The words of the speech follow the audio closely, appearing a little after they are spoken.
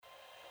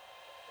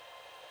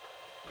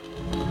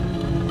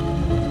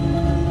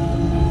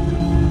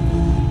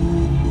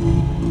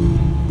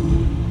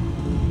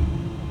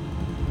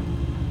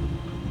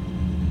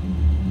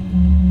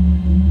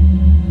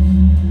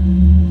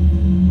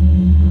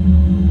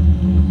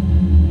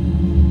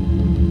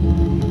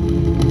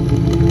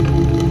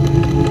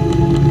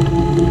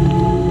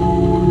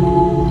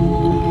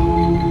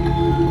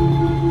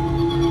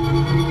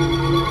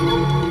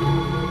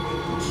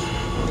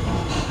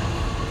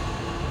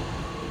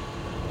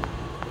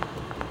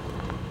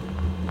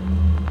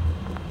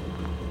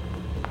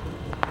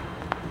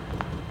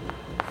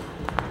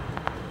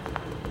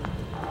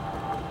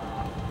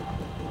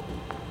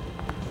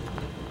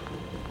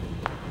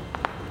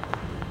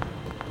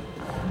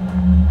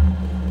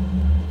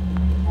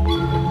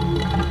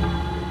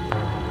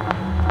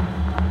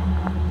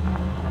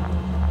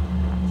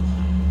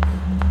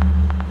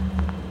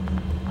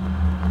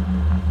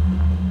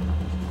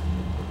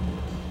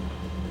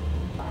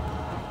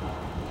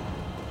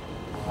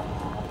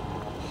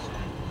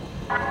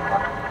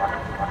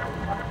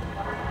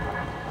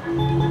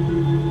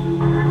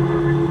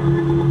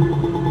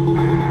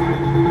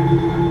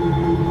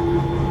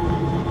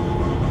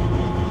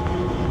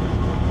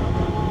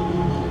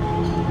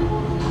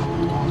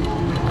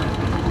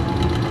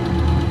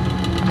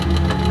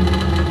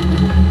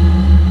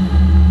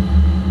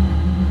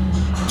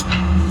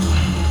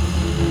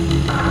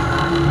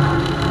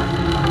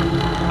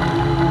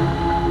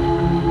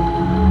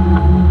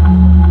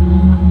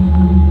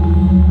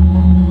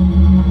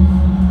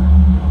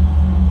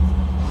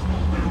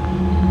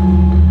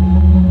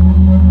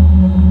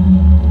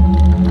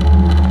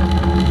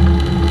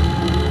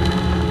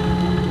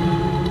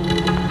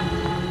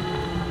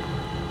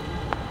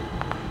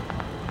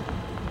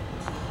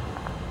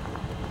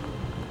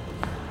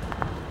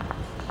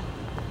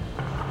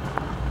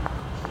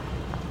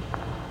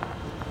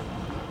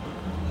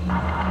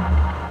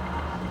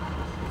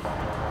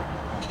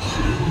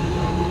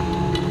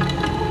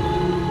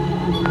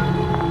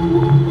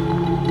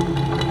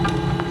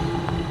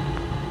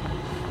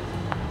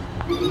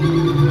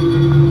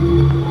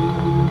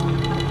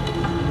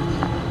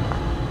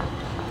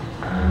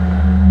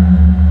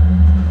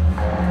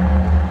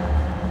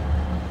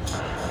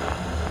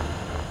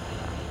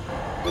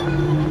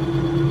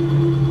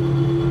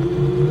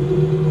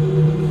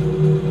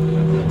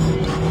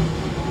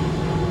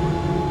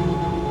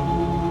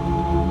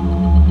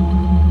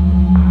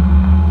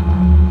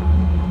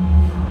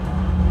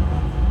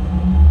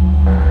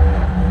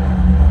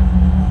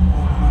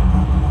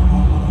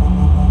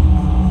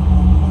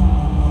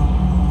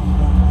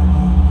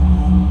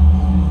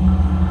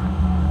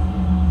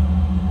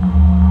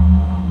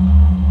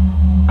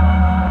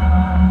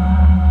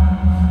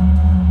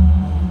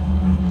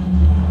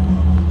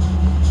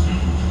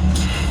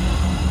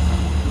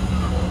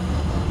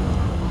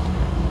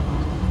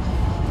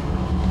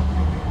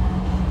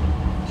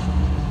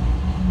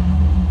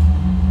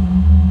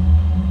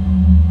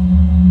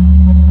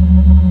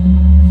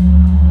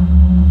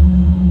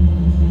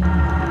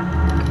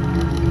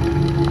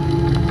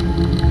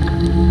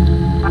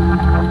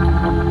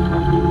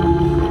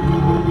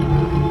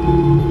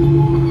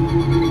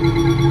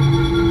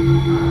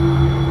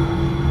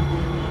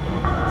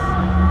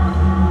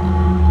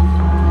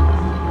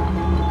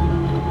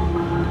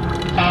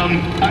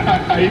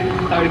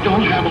I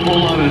don't have a whole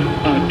lot of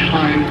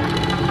time.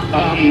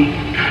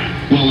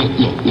 Well,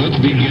 look, let's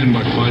begin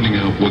by finding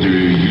out whether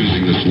you're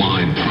using this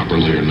line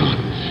properly or not.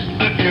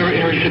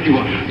 Area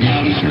 51.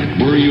 Yeah, that's right.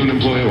 Were you an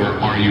employee or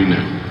are you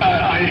now?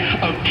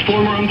 A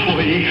former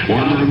employee.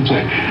 Former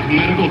employee.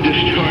 Medical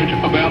discharge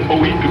about a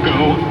week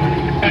ago,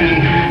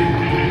 and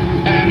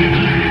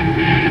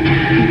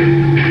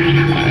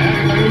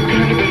I've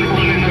kind of been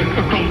running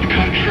across the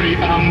country.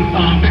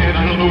 Man,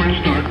 I don't know where to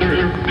start.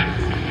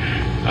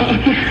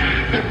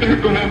 They're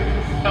gonna,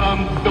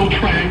 they'll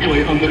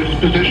triangulate on this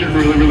position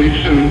really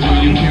soon.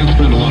 You can't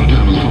spend a lot of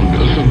time on the phone,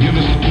 so give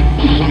us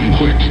something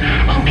quick.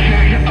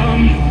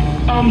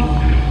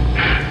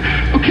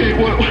 Okay,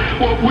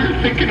 what we're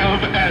thinking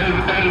of as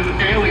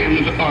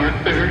aliens are,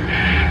 they're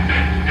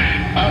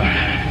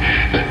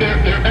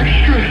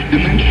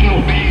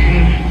extra-dimensional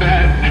beings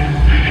that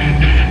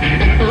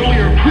an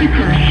earlier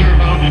precursor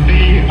of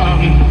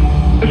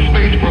the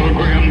space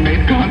program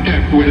made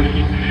contact with.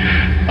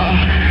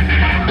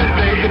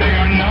 They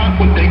are not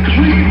what they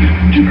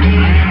claim to be.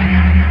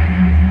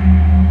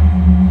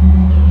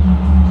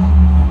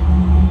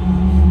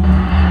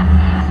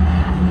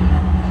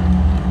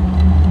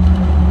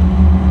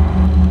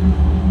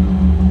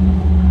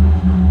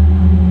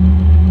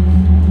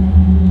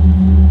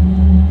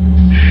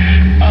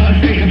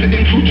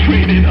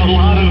 Infiltrated a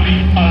lot of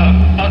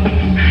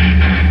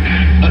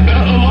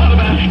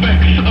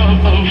aspects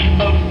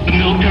of the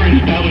military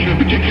establishment,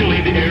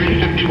 particularly the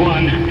Area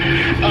 51.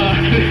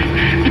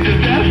 The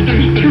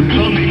disasters that are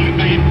coming,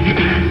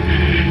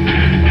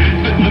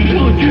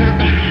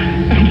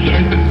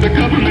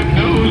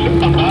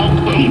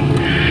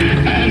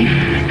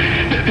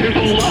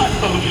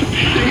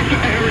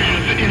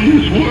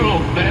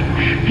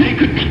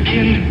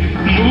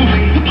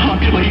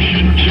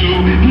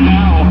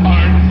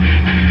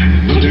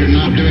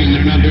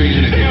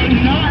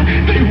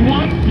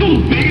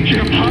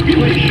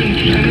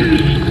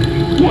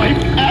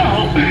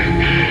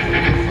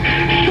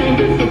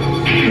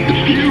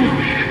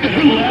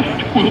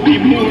 be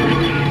more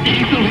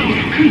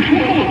easily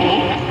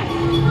controllable.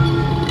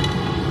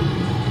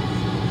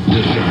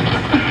 Discharge.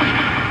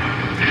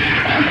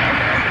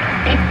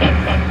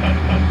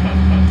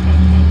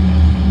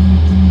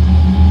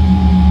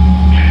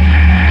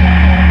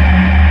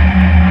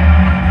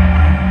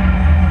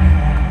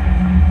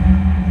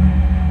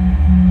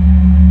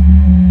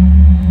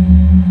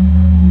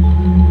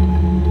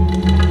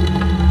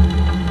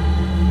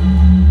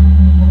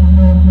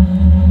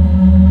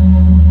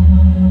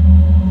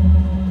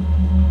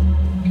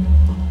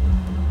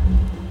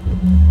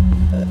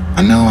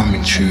 I know I'm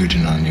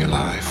intruding on your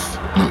life,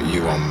 not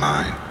you on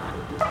mine.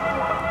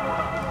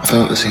 I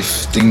felt as if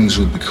things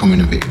were becoming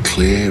a bit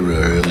clearer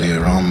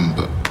earlier on,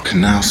 but can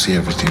now see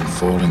everything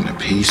falling to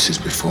pieces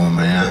before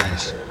my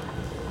eyes.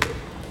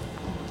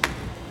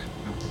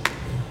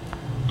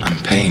 I'm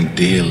paying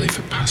dearly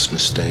for past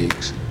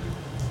mistakes.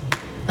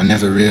 I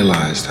never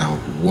realised how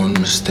one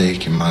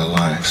mistake in my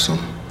life some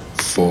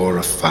 4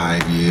 or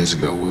 5 years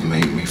ago would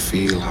make me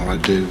feel how I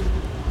do.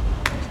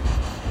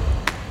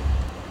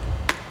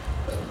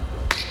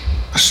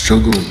 I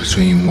struggle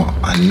between what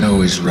I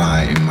know is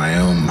right in my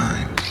own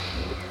mind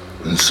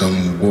and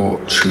some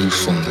warped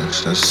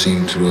truthfulness as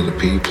seen through other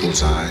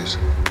people's eyes,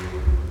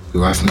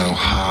 who have no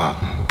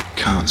heart and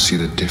can't see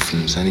the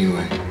difference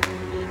anyway.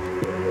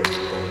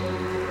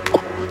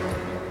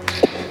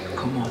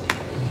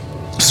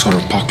 I saw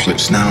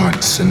Apocalypse Now at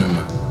the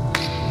cinema.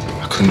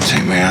 I couldn't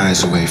take my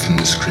eyes away from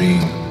the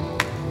screen.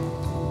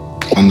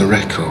 On the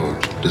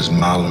record, there's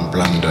Marlon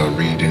Brando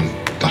reading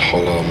The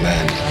Hollow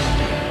Men.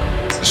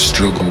 The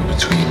struggle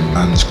between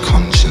man's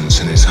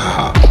conscience and his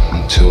heart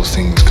until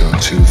things go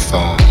too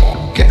far,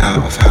 get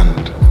out of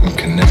hand and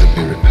can never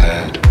be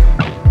repaired.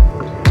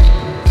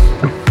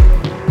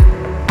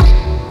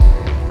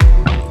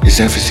 Is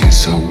everything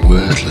so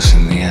worthless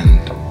in the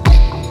end?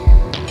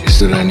 Is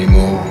there any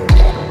more?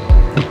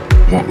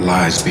 What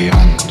lies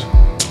beyond?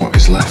 What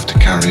is left to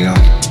carry on?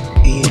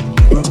 Ian,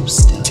 Rob's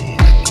still here.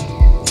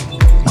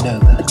 You know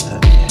that,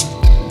 don't you?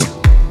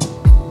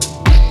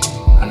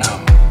 I know.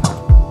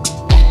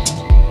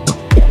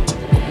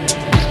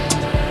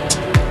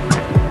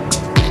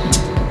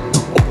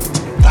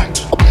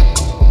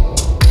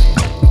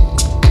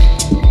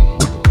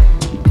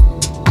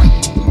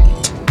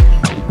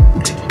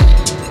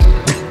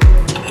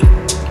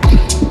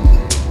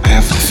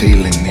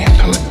 Feeling the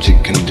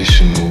epileptic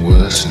condition will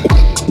worsen.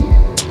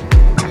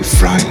 It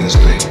frightens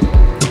me.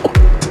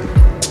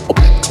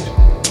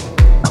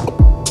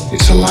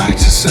 It's a lie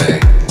to say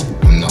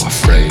I'm not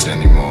afraid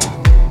anymore.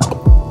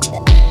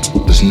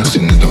 There's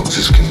nothing the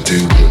doctors can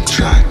do but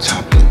try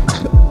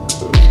tablets.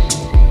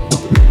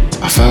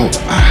 I felt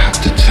I had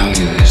to tell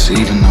you this,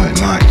 even though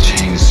it might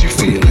change your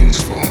feelings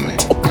for me.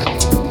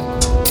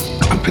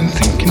 I've been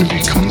thinking of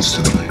you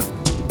constantly,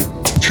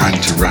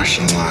 trying to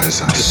rationalize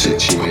our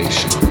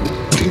situation.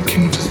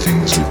 Thinking of the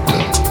things we've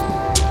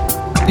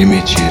done.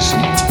 Images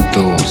and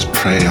thoughts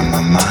prey on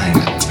my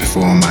mind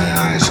before my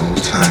eyes all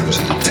times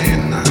of the day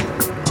and night.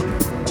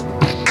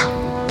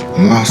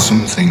 And while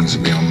some things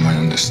are beyond my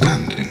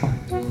understanding,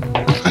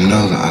 I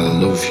know that I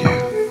love you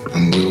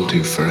and will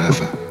do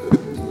forever.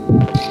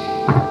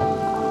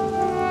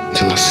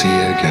 Until I see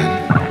you again,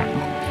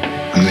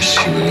 I miss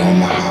you with all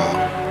my heart,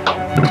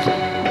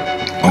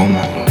 all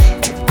my love.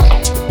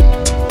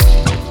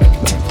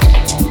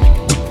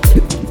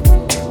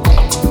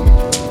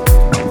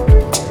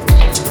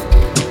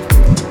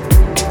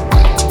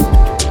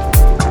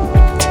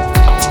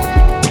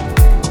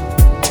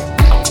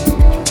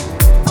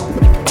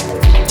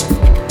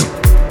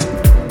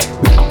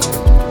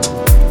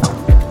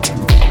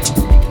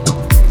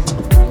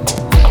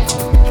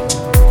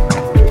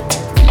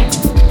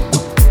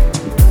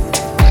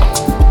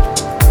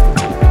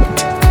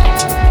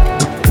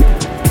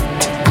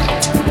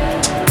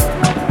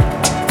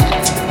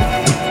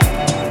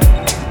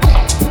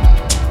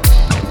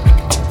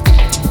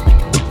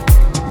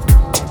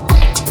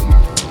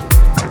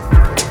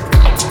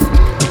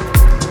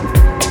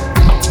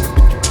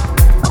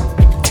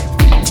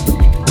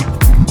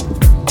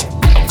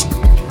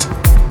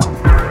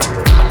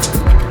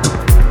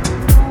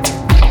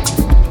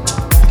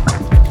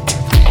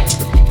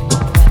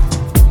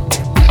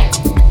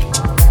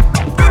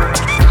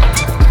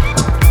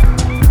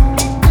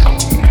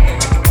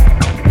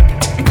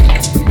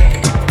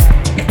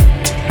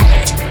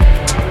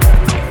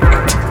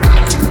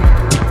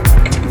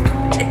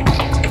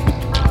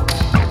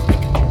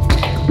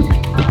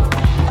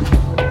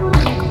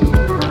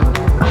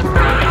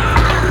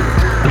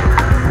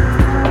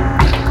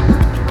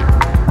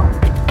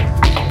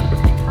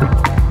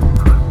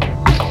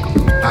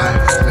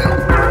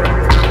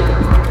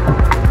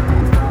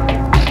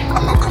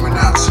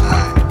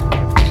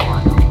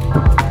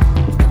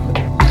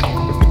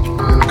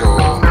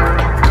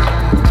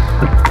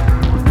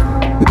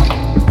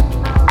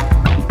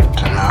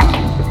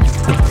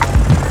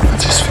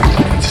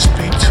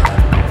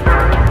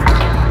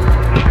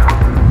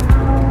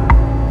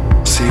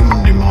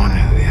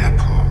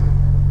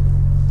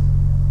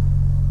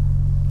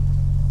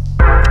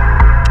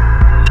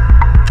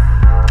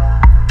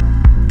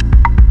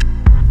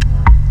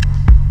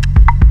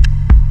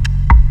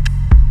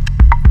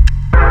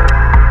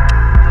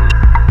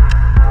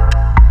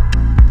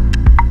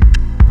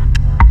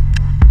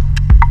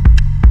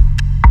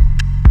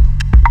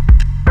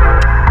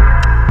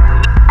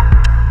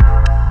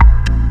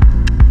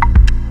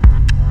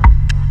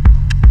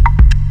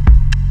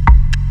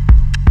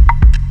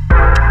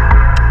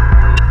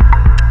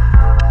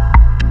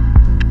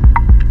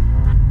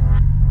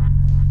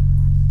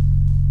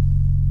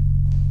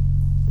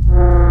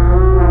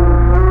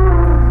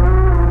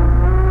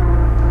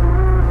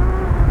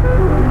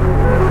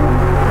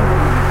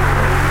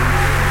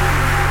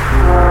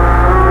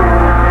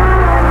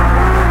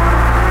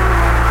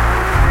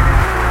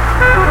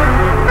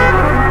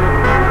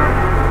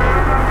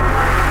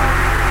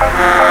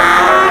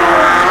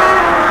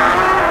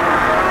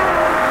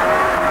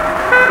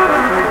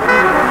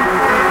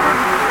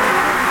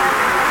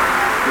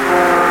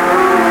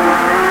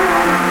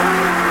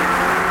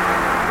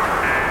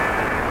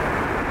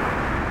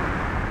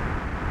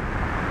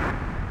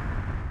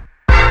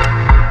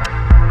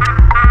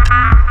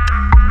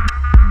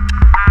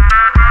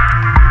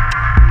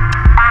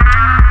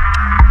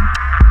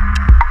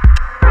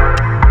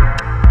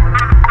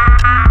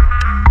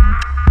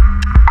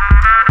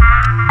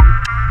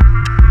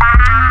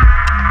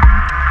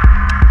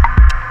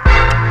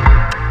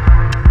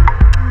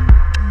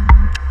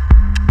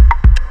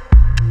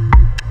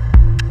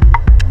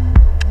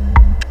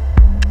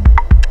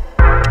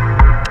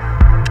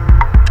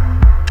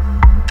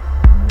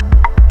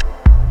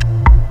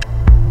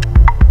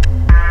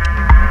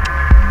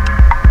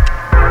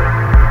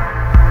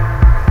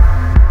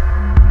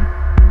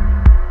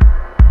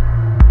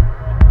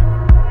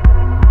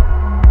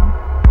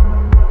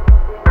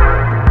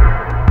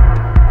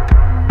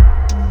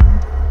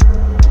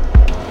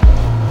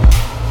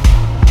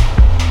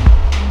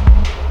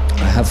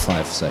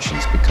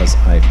 sessions because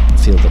I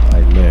feel that I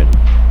learn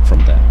from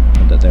them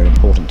and that they're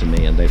important to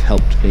me, and they've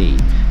helped me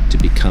to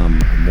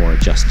become a more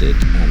adjusted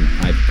and,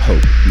 I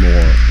hope,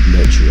 more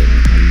nurturing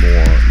and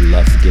more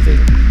love-giving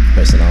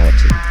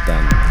personality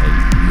than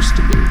I used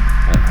to be.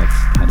 I've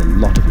had a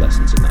lot of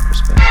lessons in that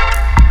respect.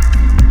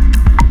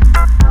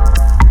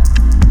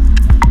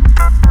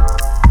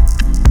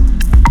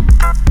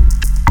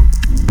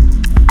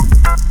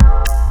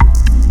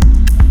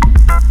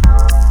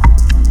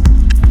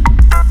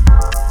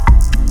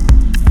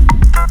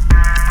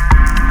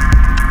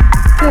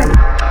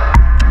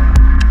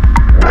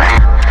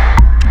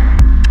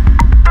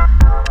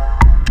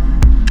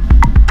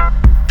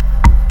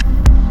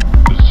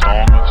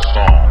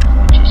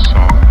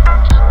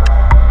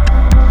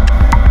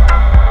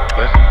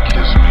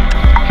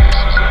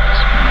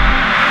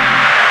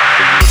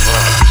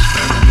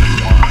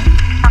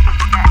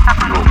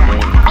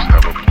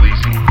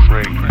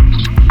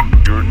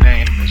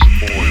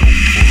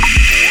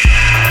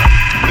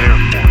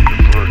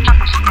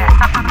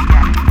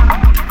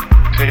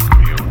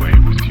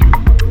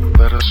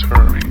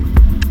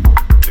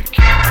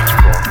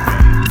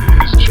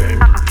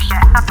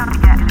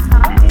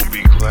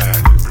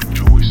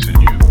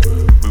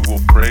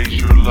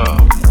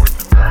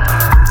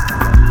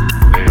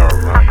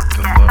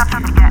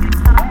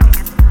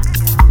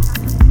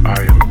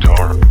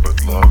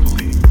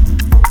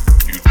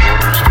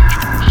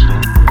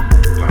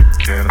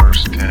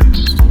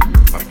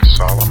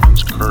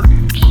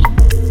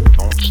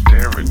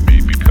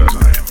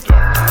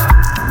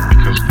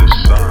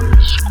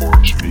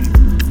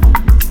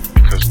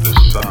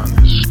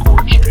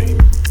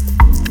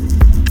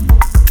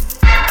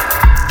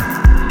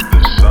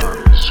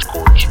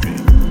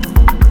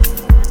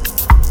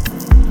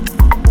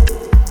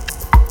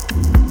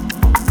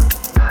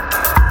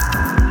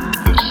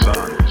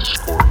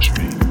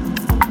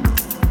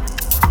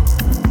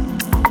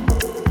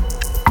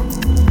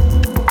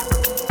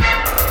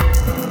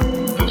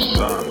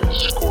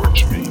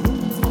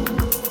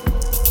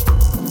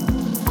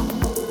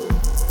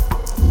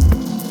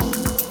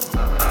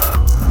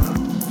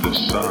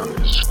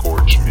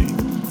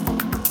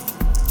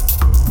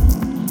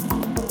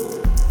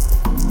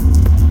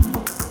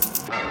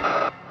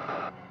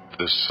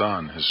 The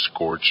sun has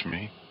scorched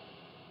me.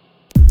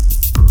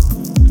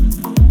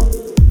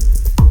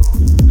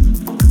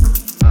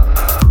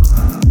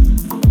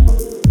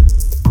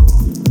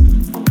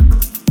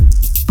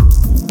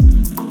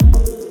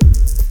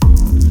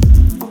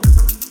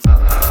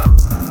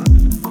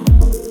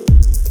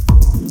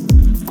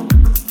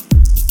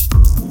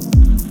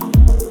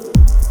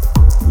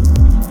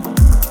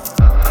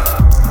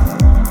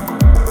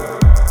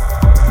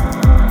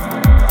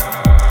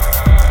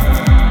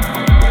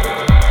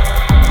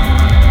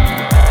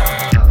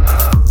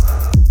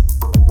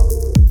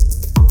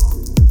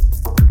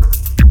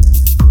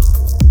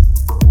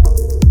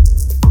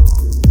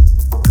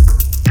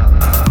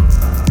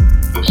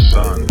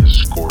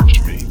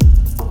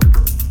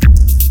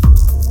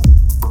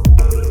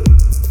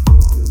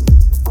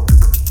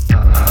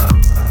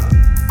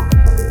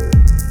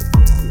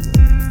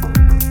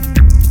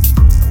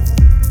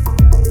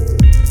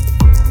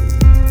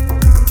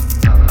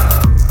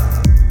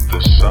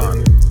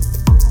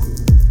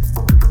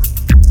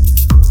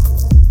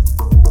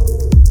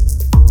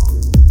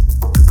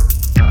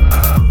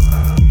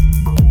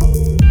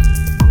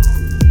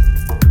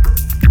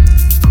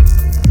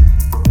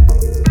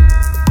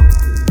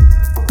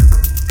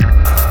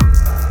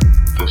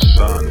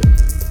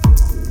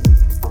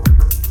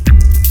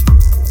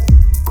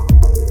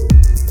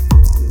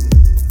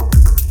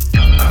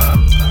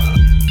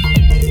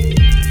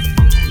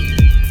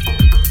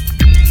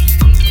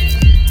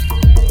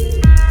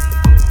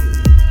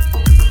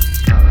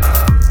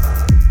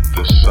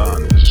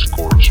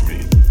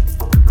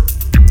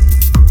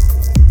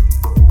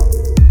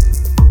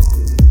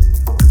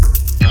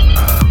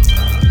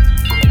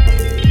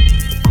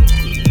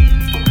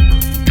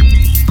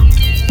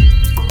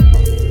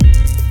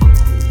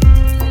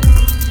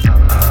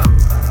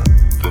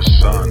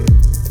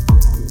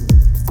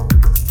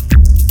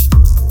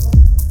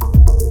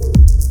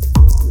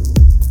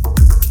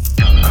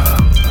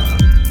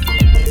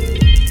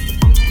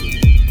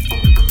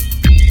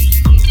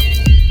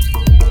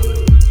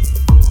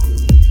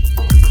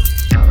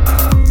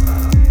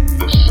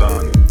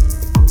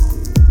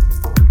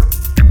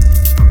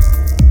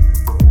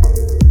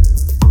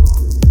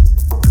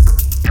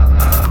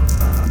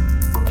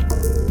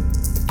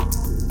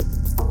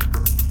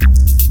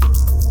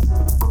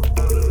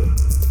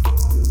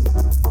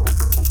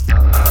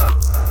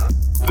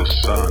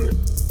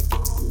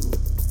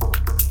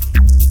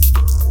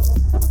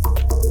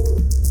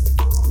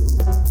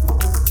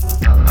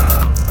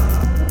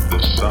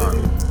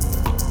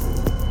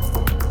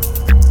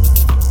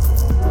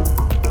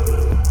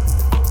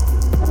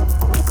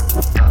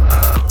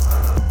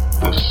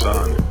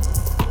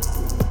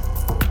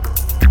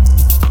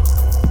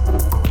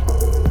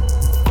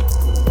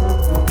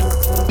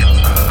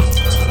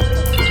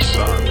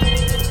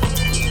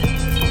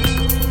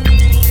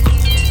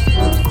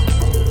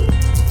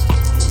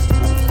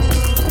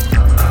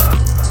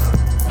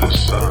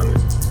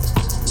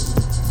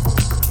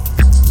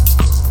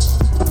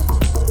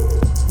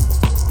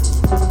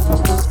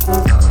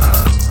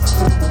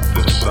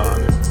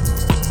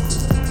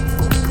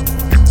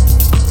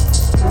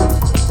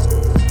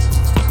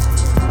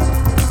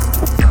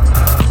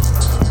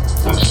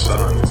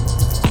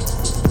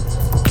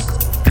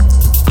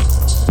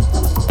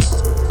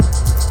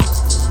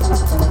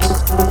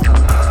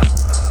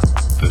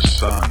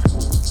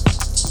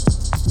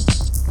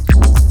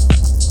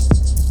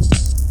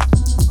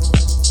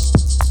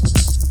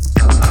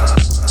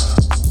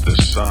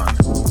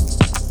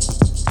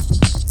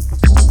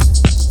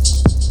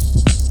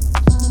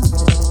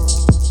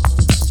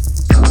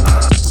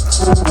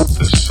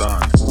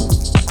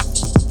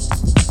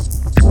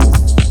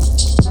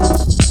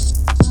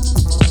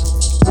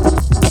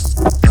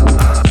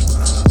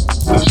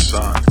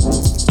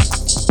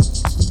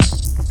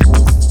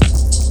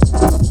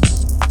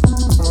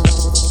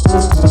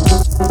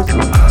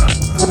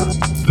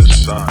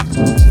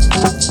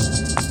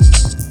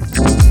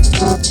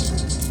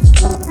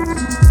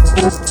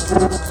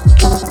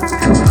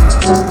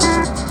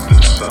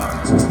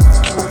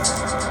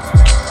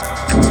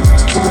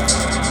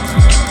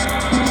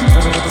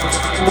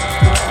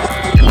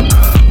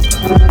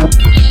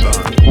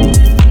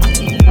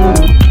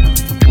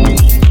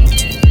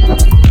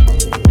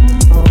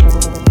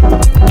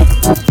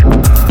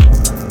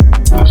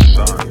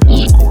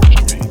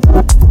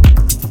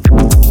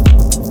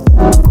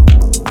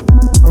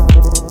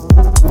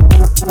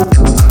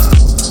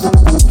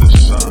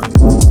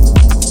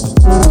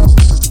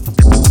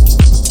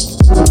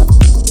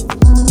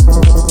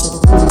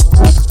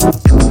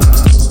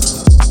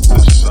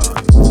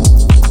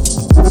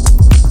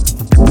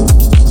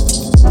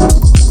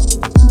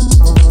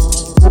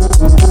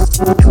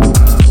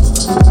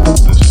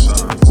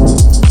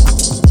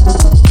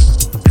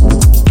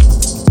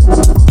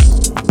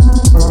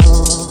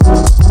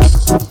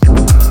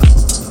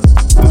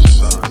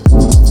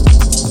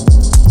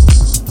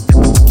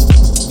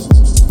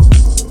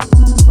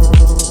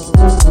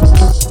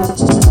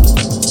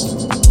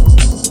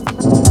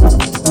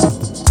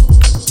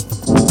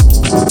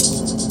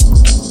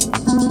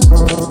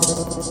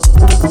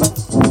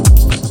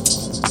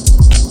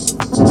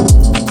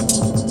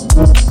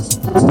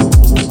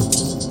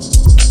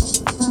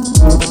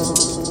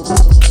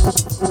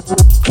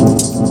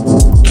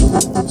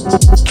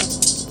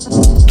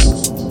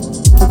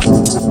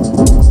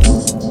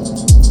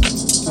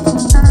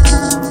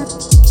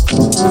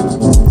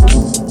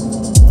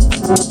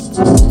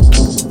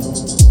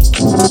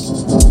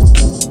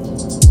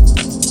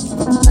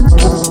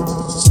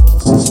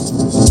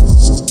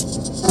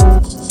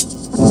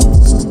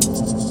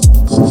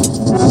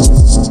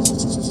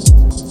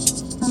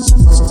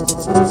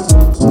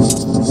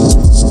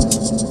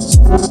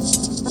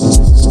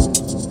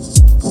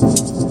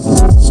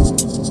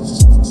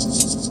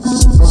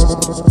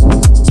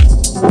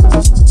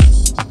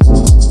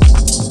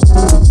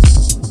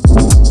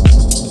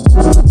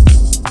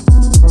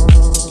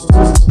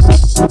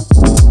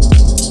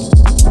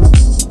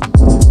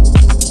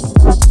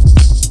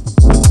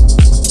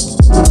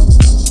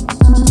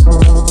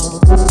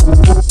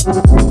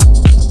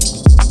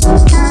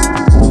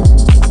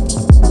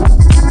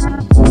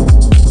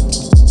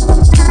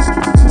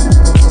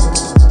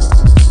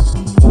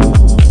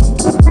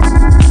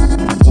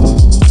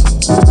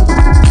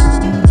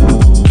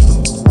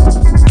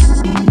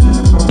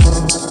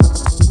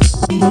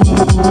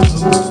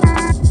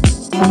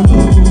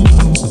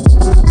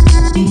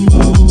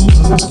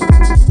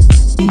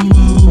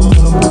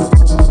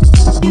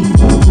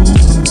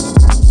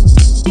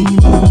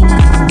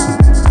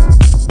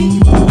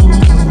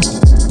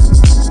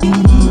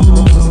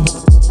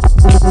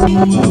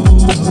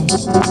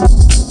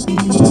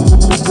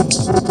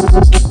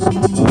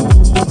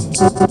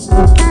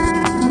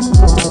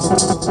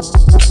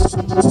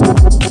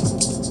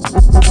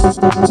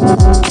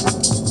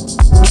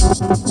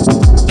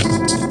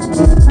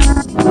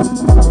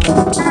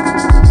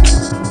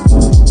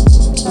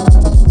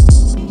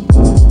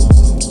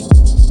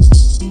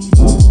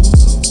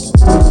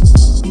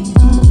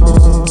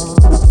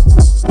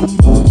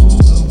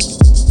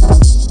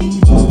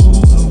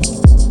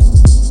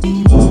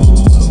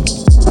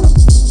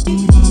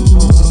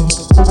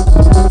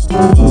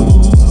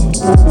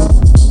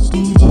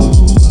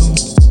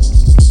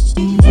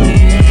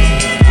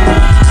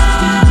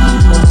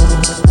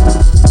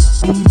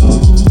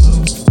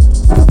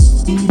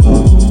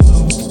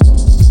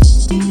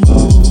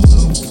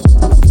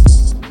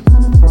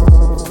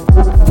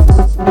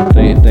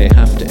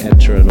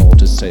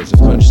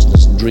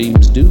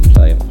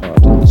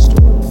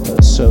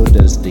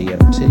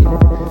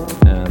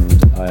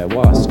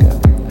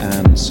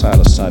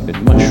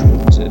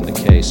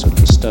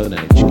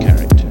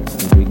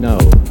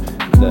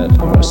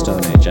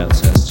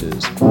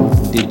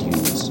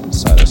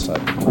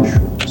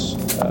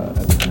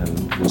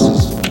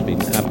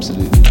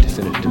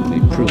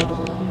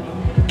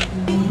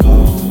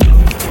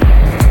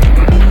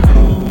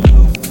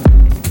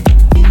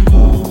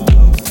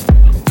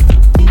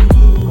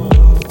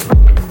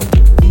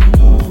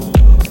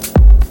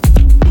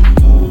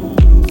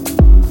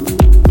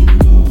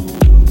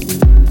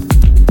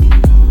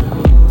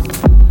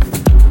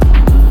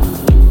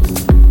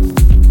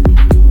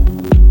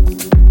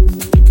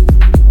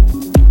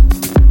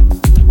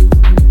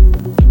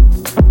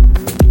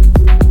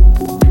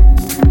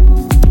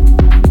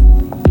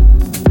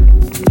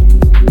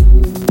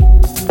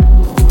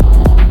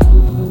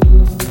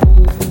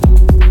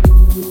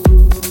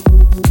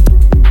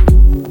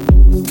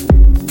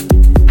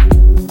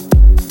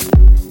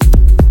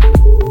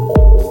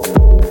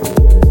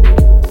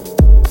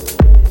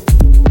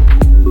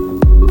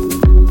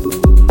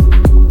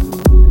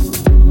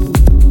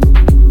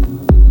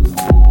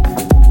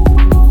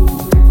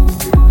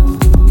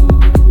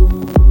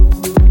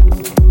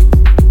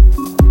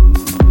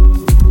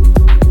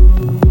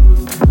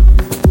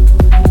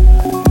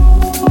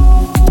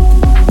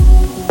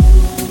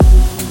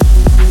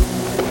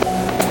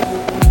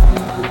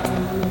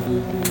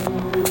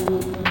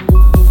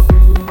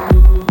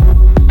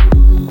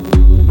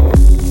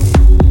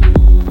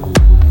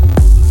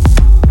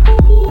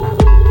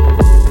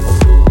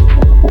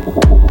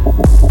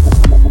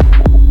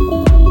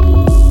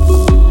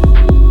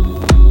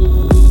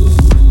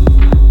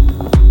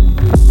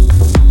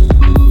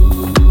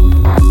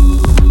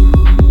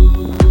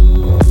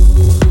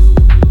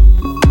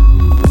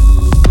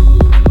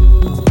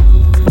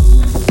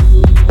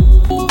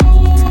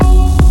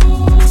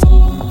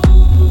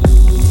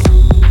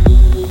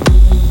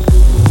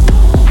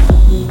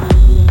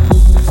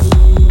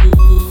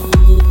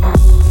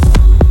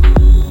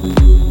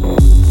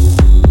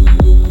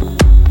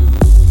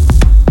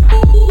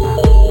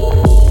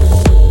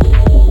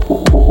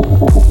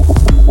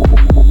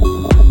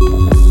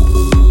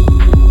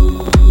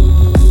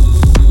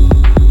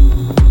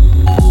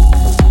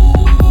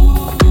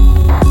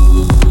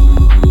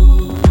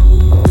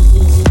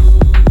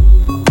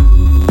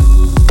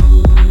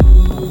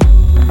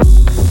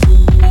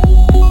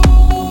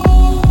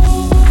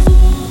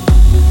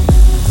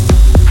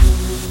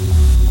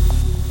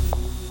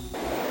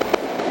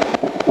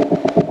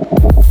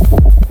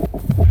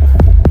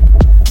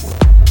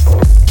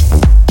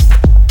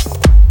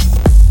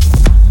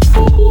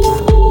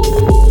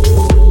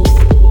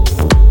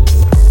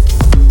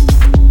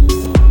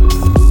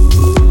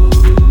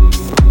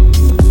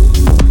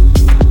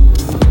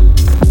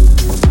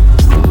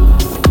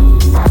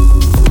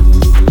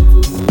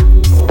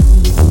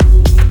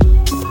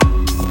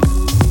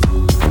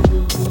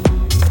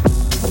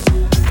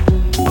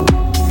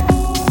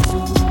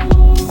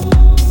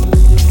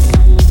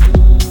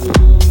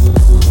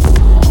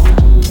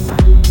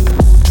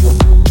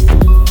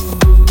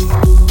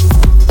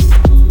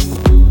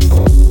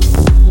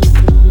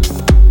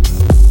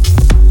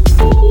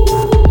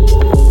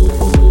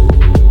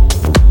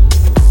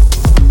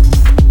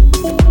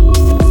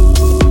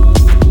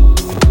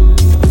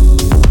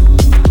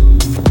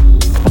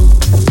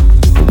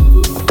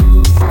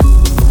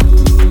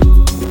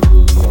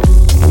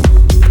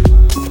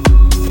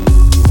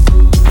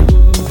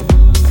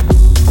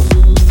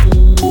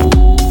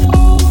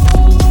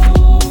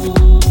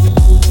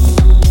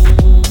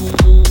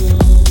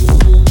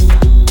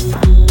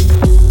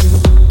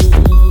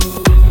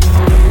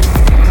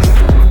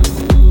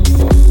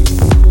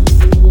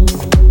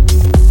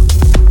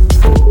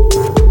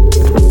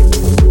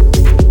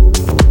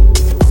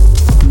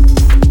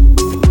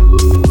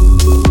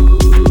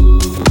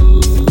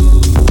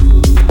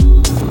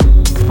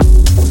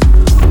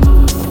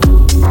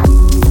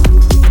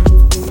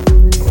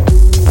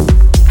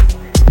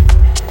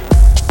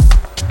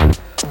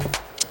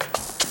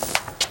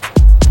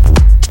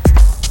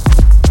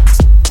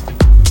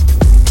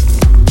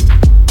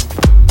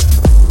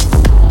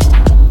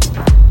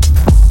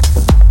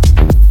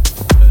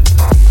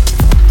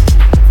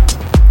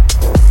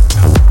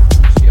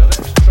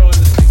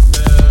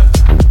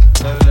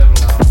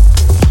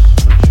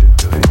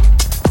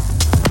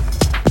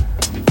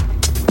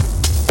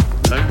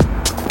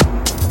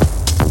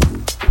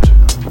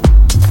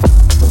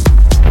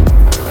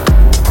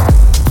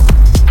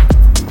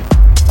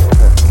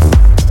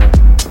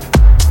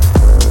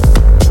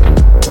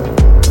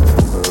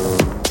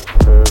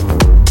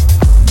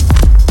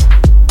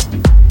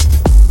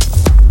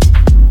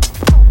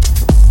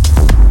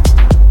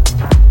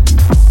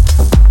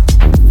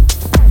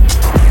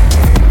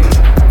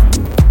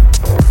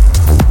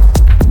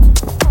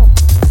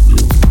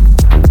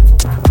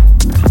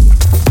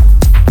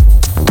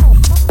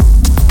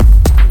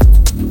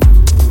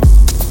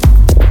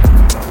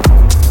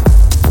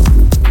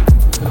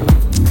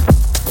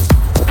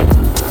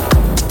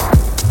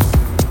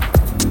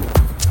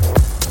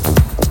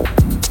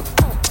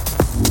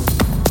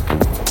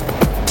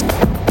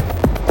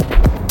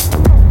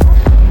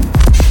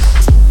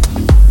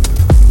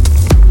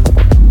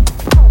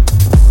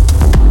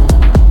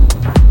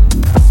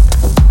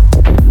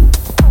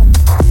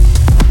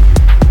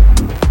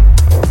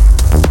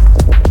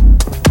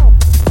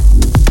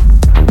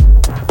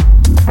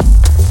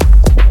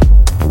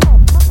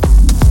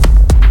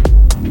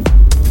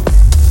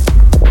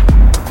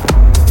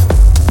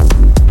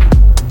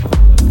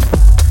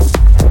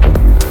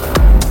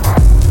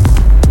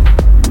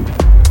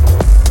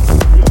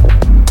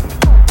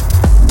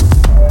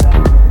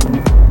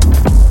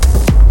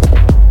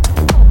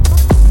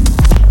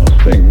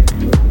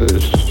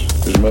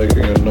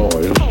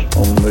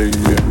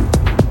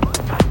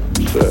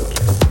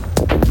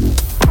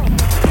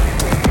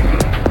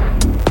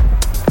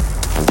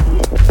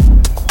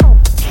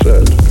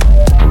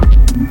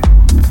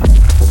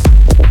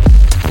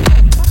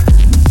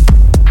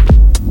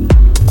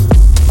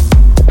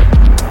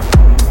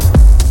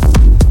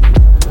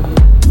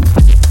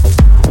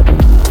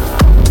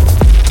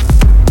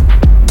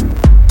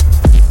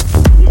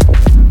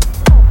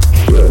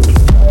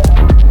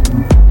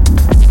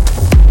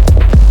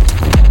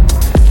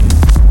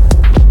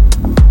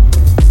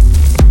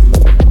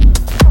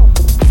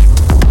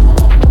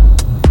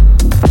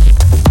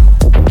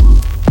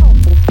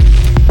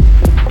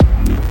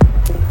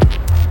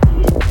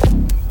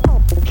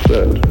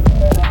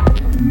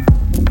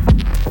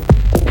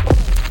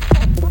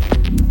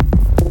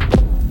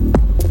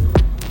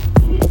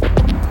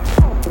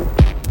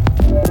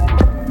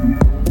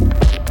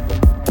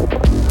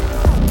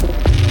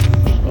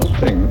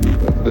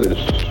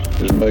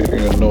 is making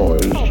a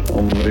noise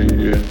on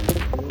the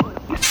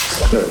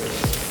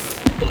set.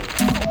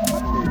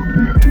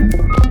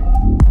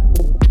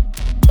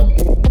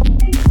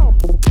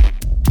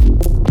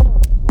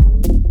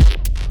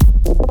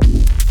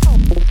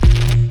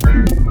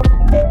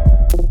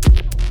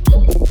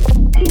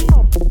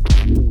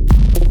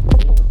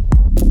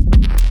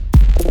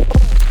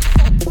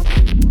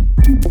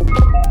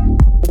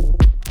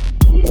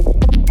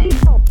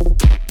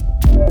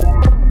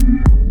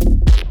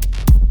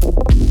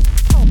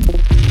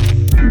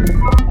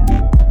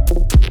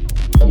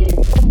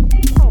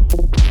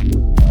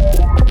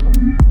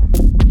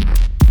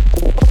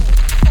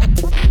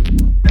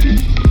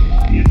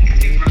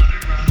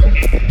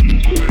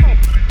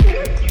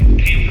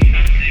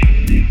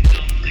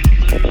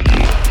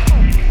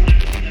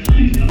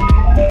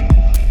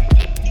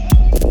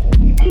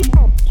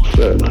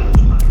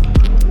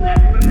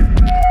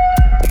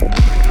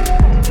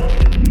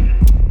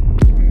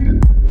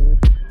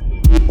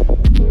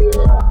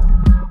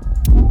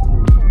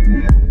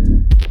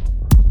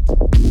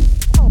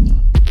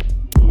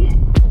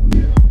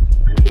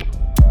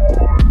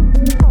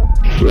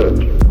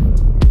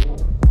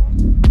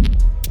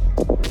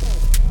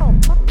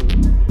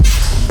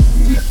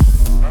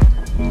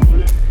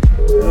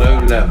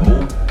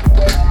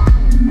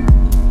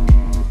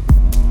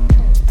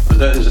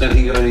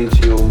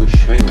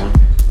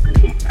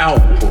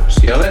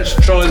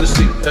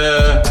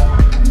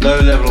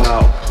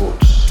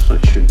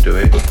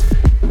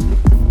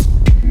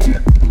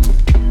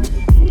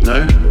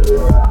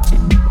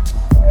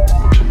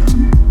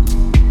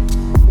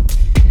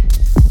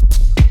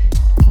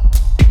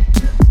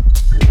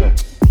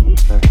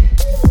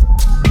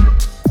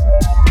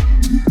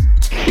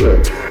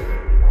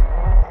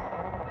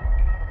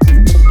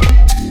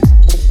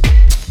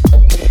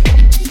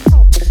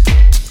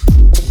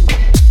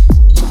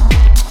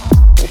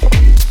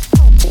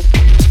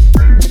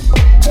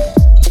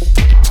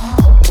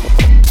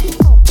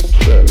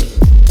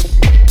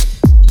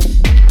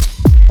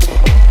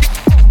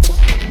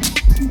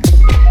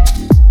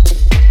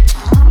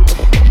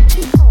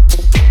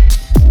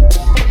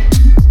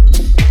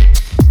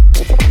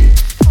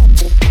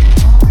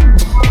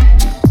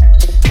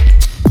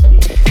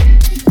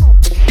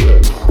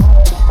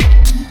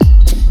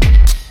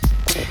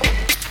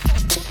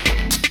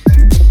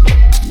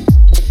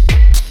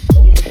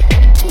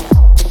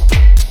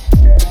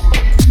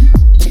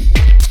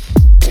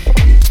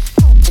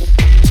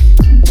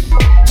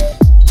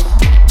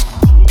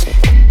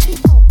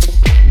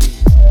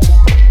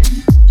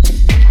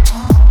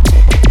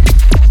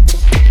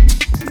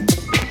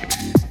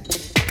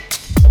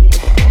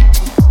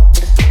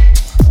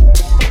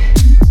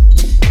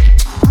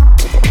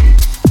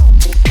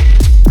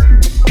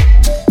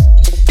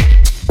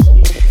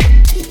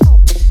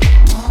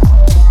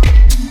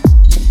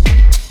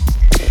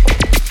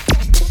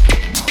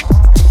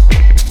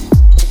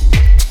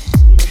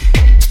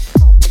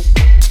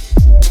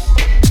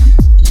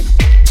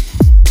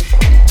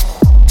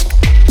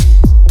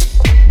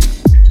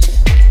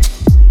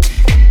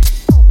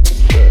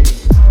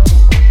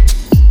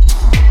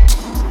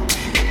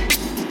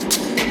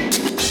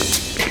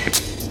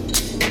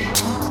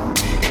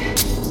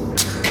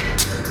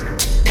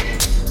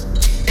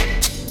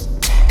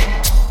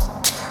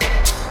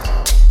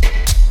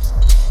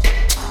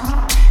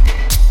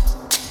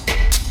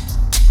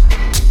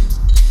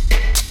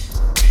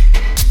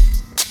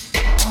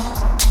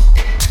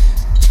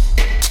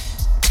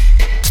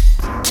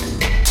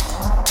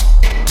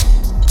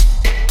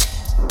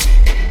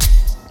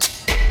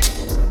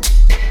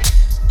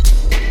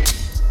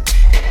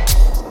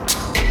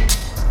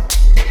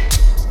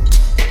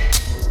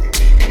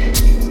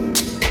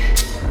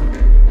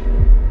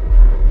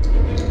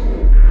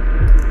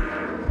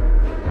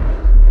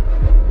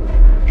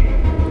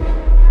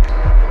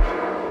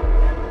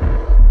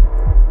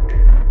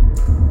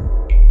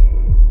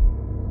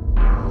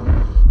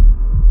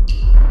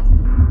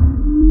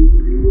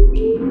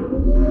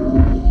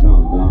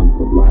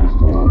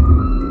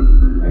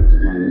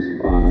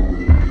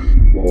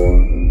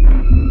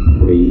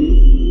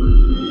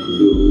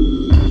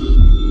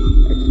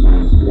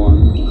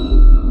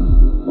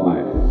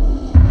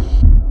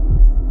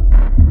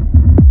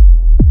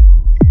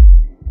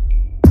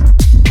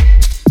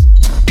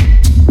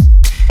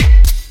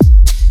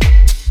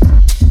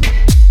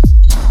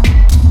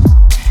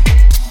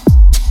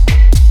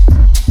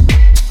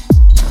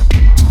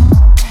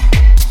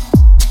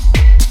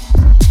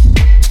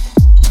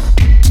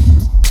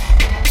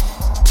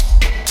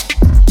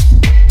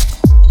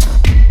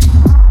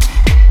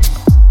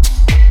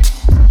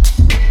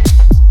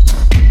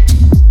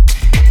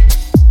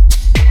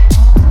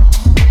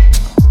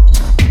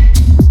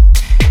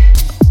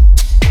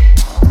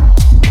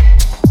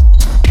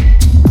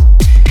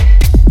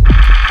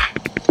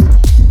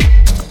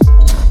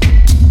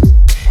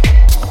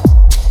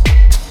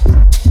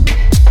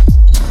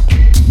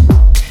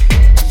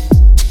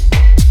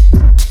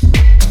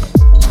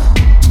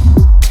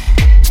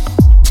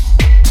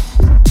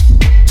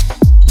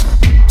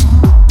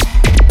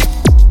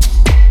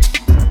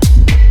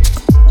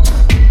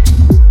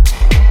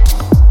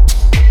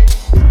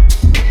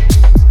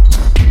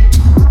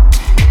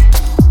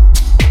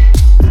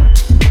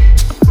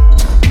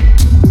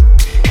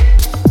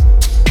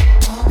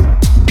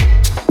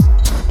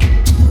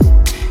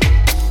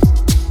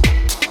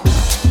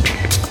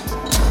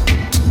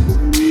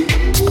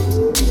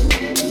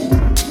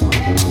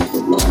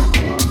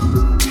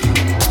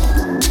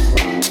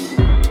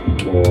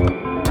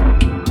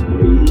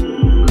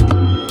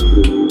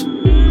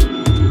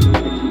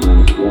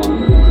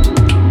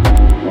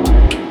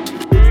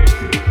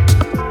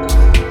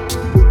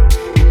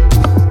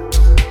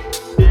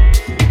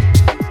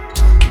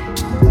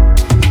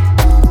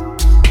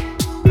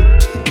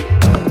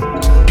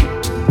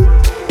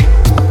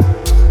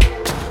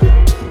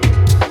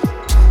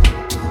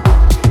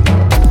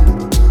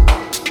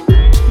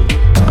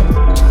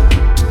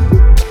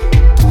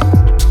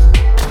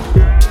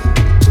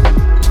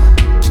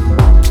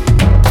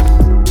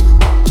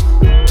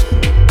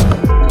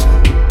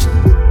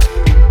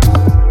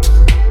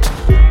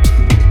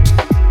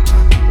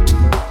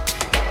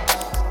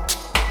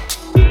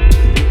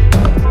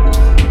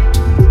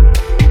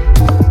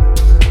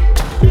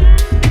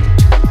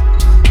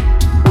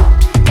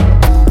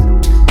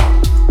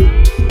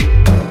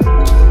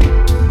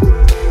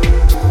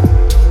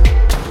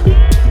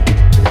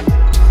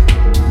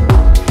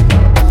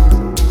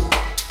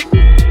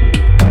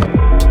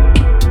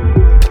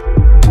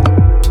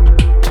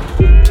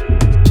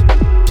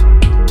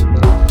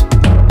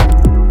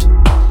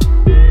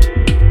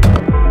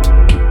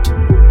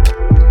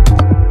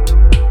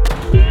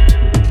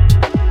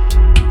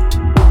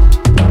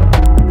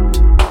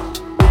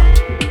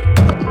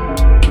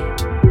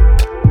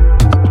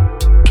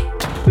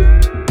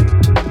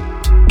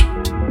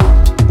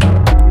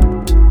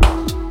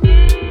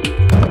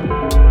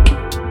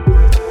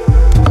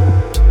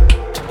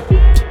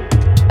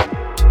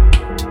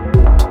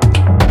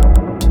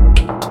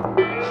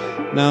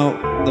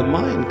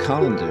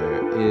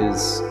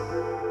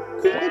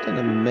 quite an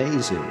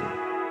amazing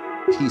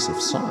piece of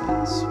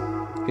science.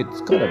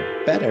 It's got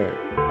a better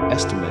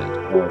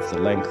estimate of the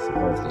length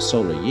of the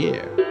solar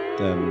year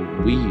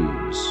than we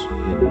use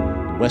in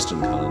the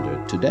Western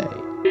calendar today.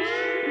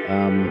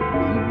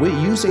 We're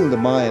using the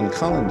Mayan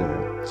calendar.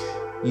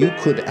 You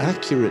could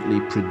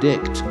accurately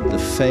predict the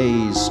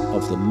phase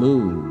of the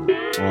moon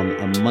on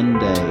a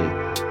Monday,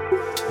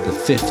 the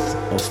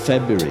 5th of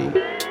February,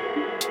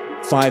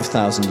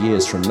 5,000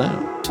 years from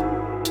now.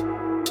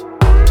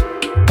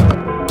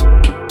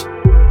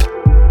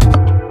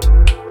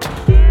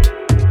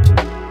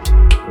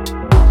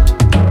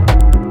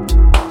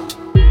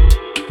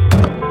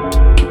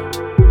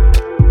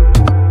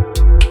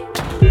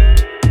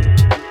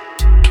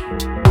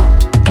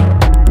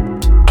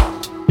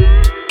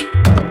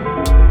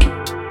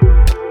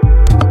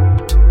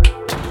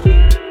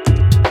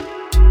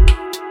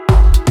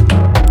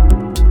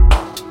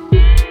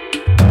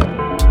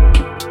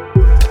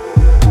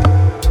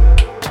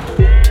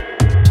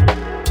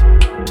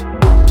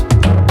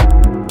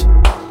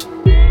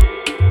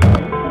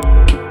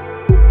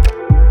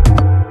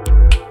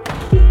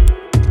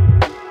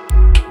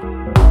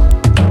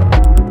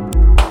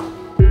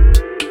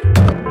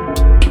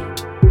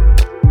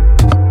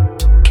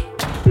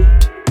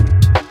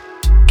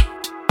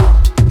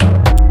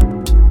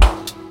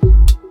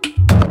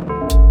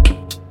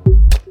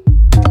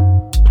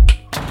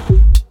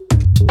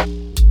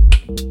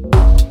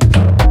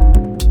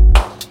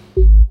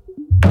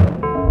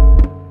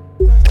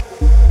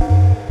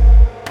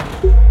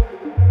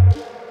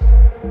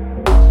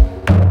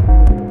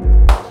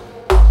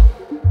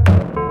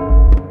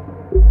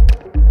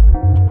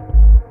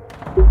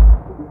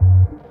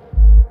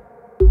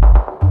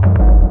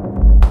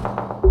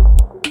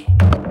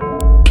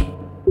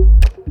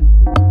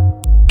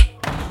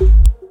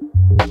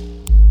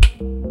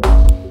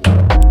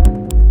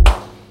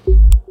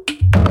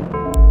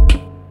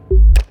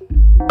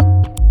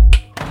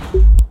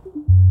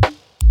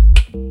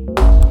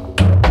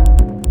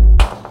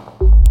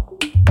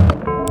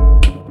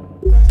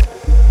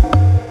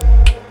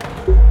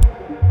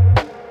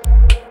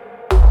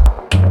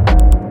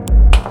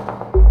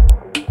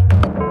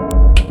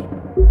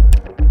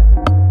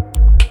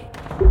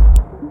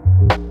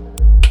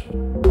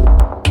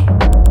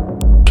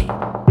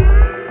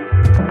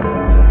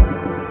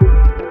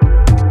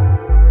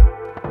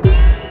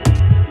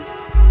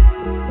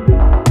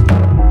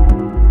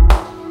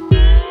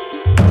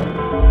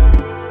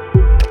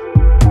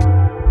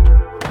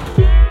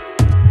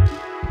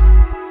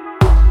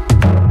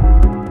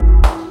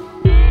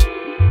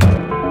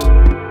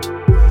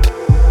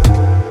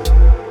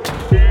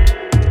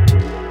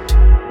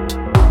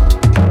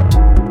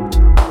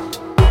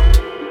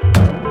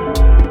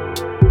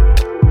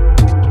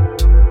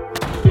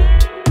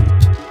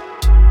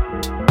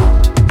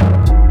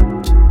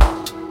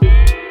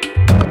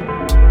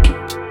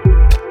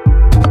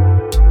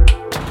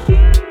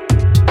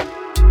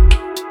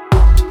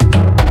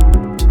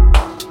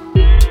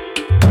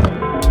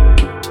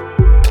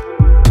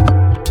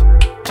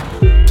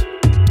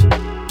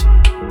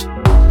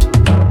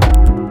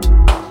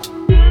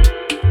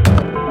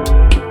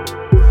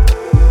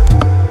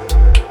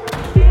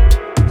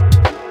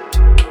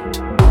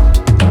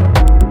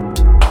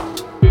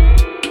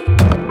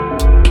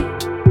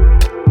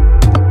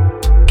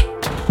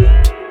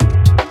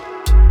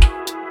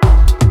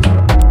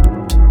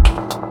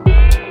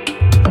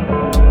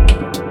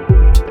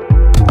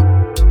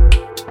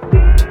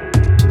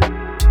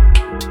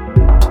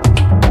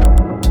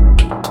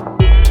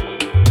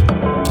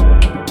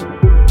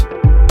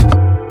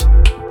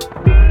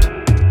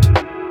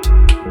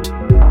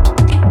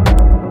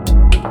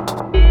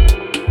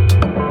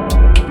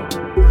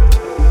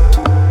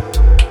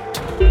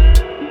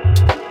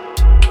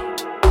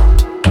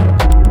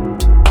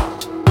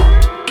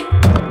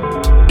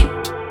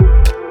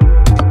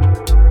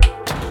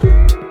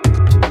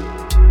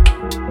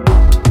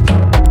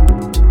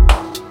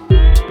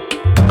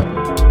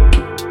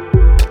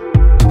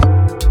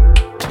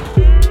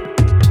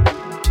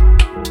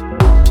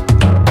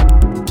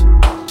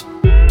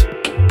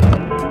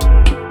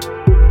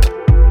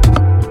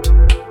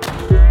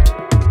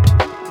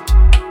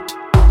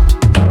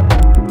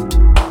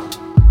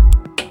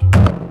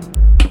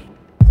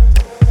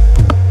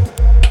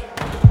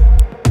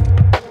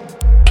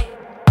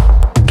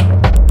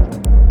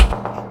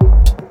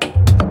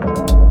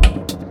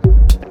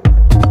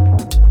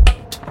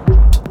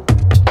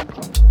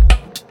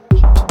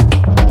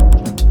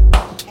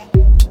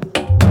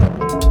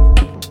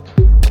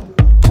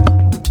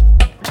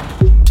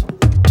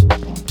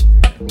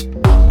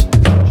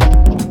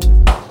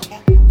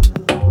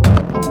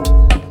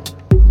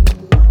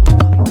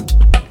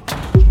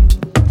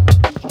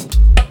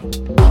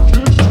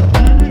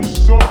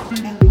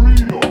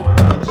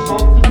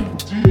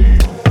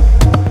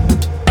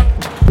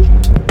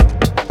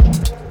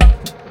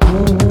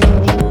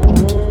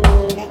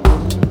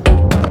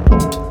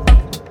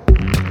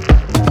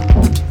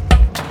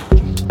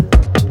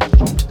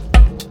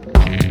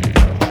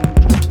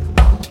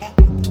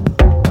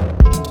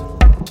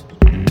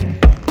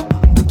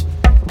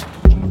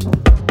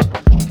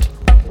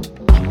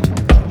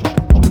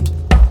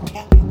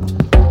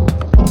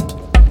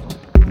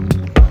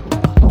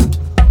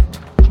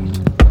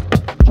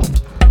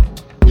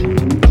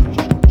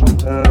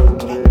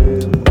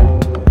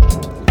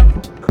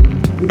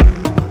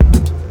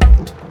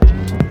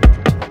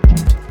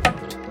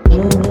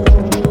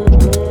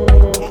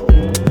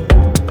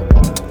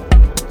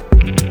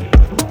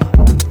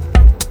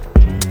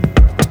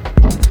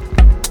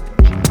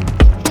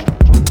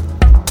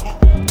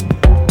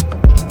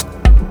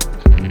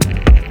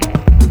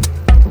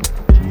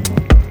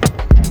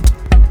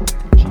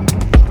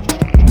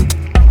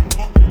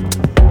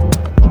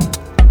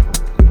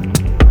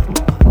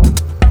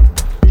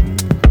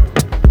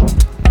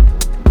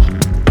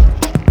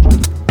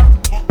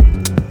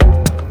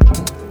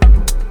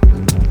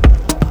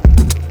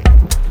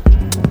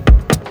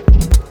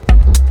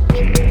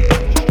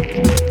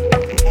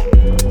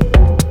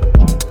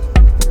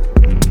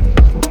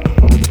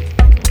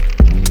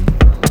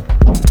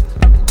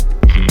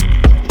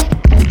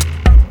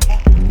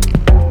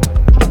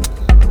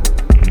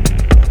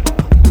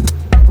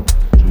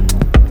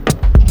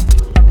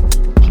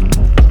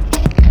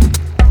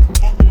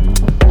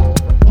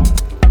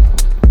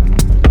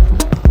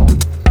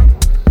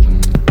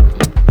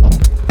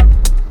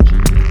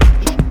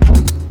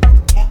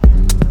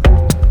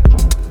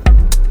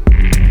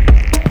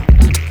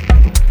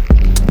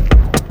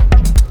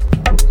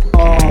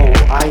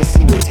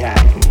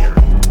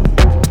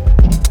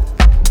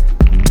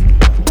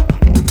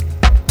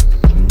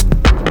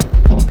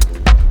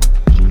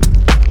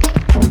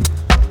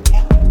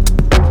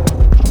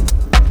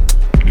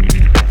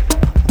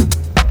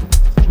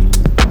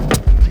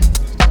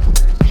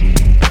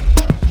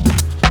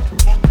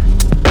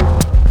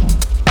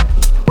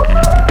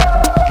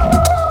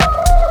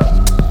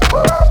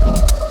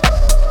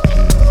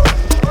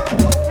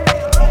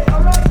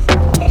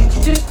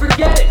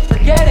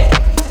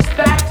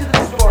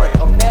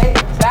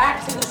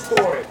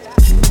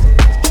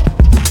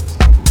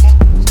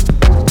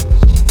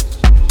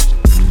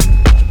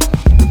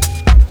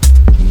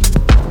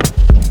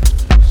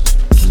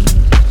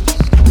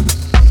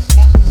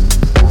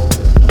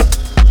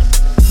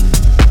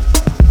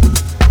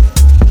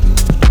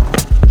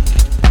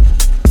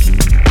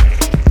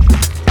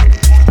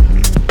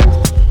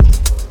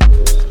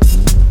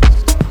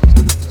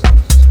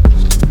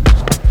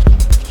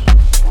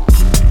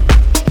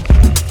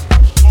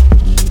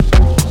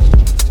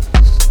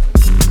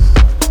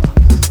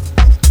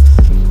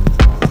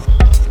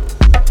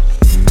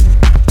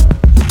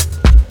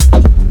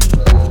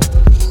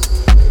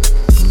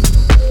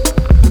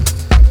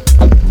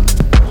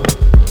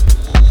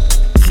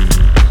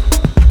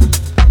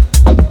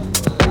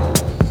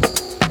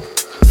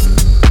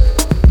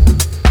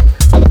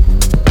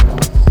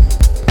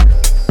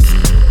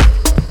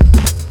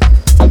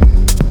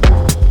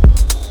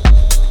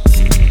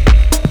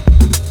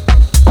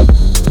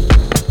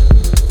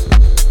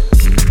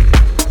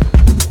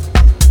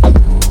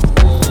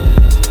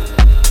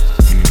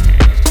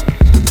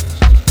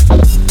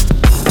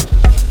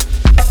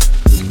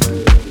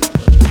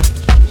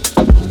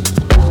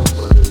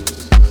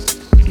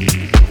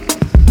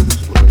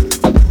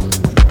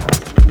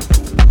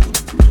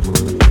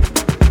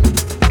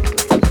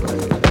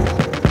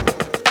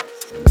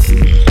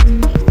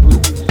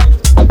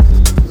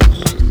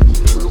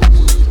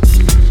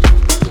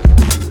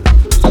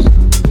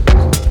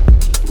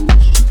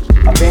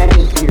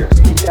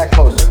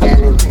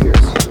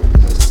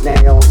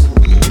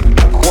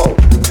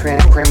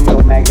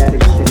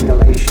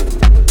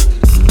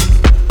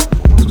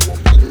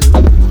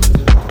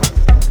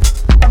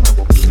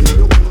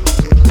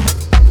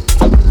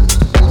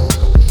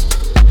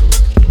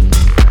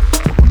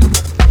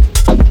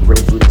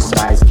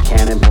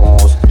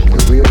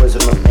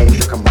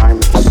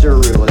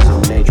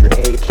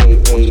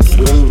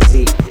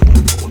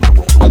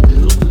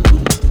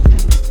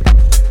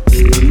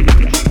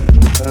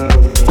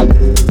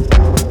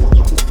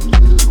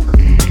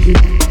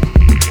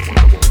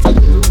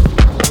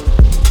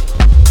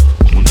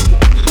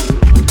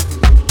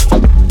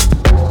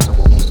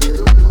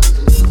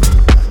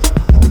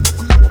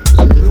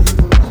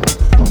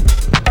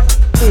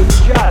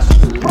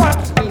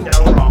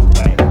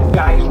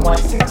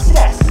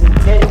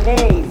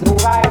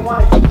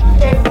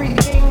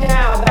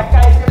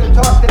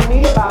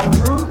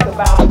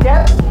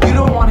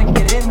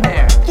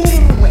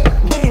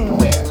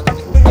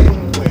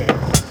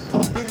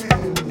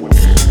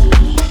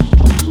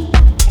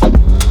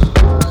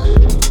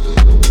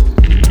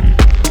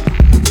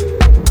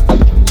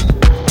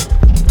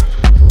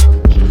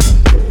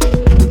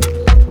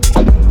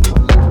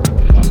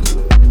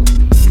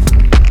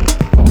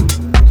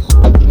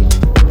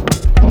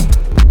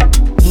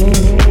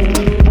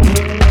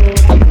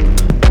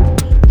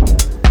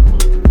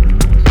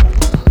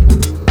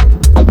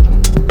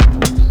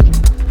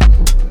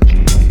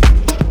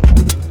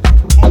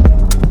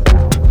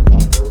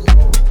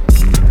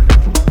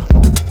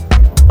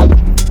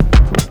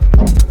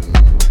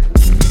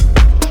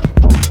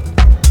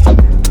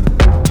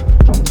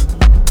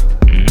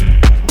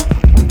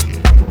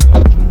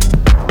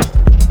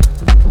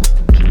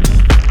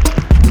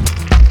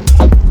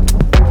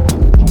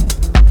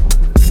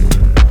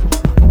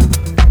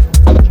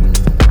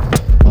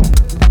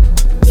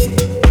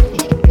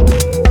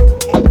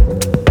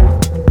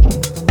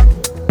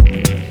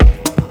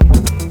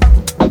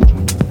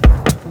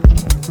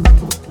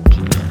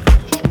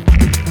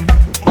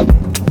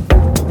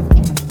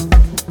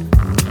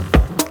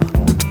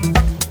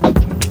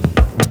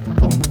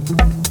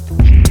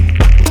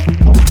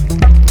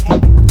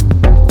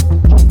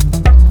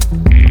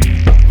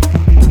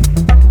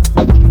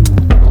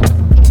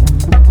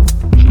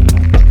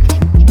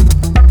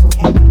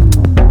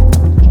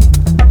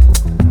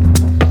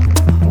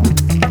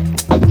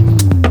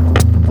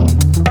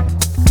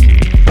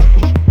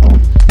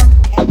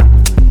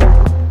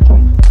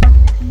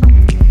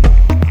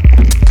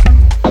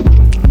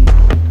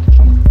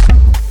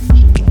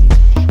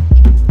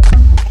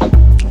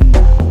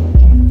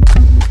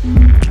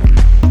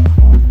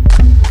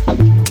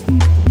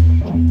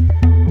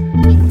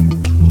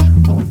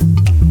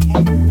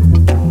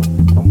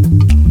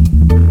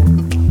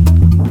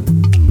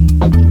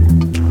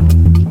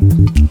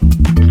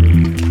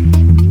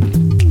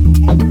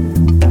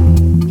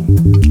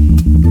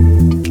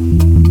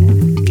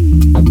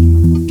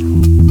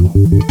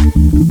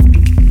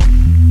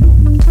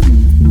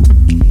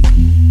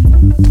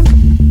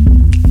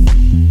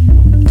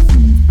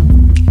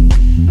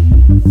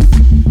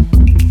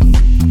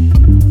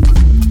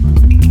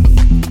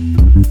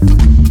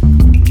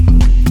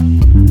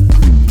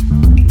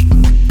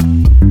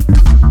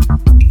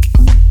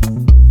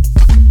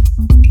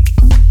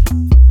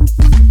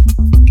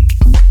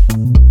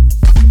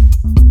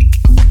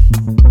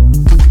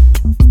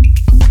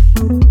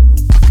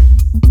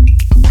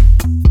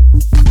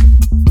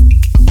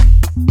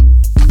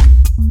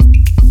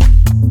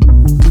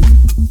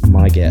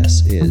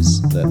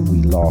 that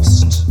we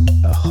lost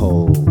a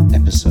whole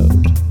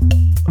episode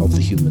of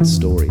the human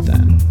story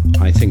then.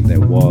 I think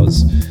there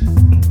was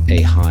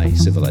a high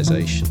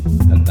civilization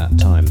at that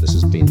time. This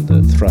has been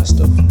the thrust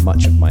of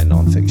much of my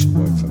non-fiction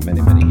work for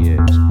many, many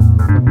years.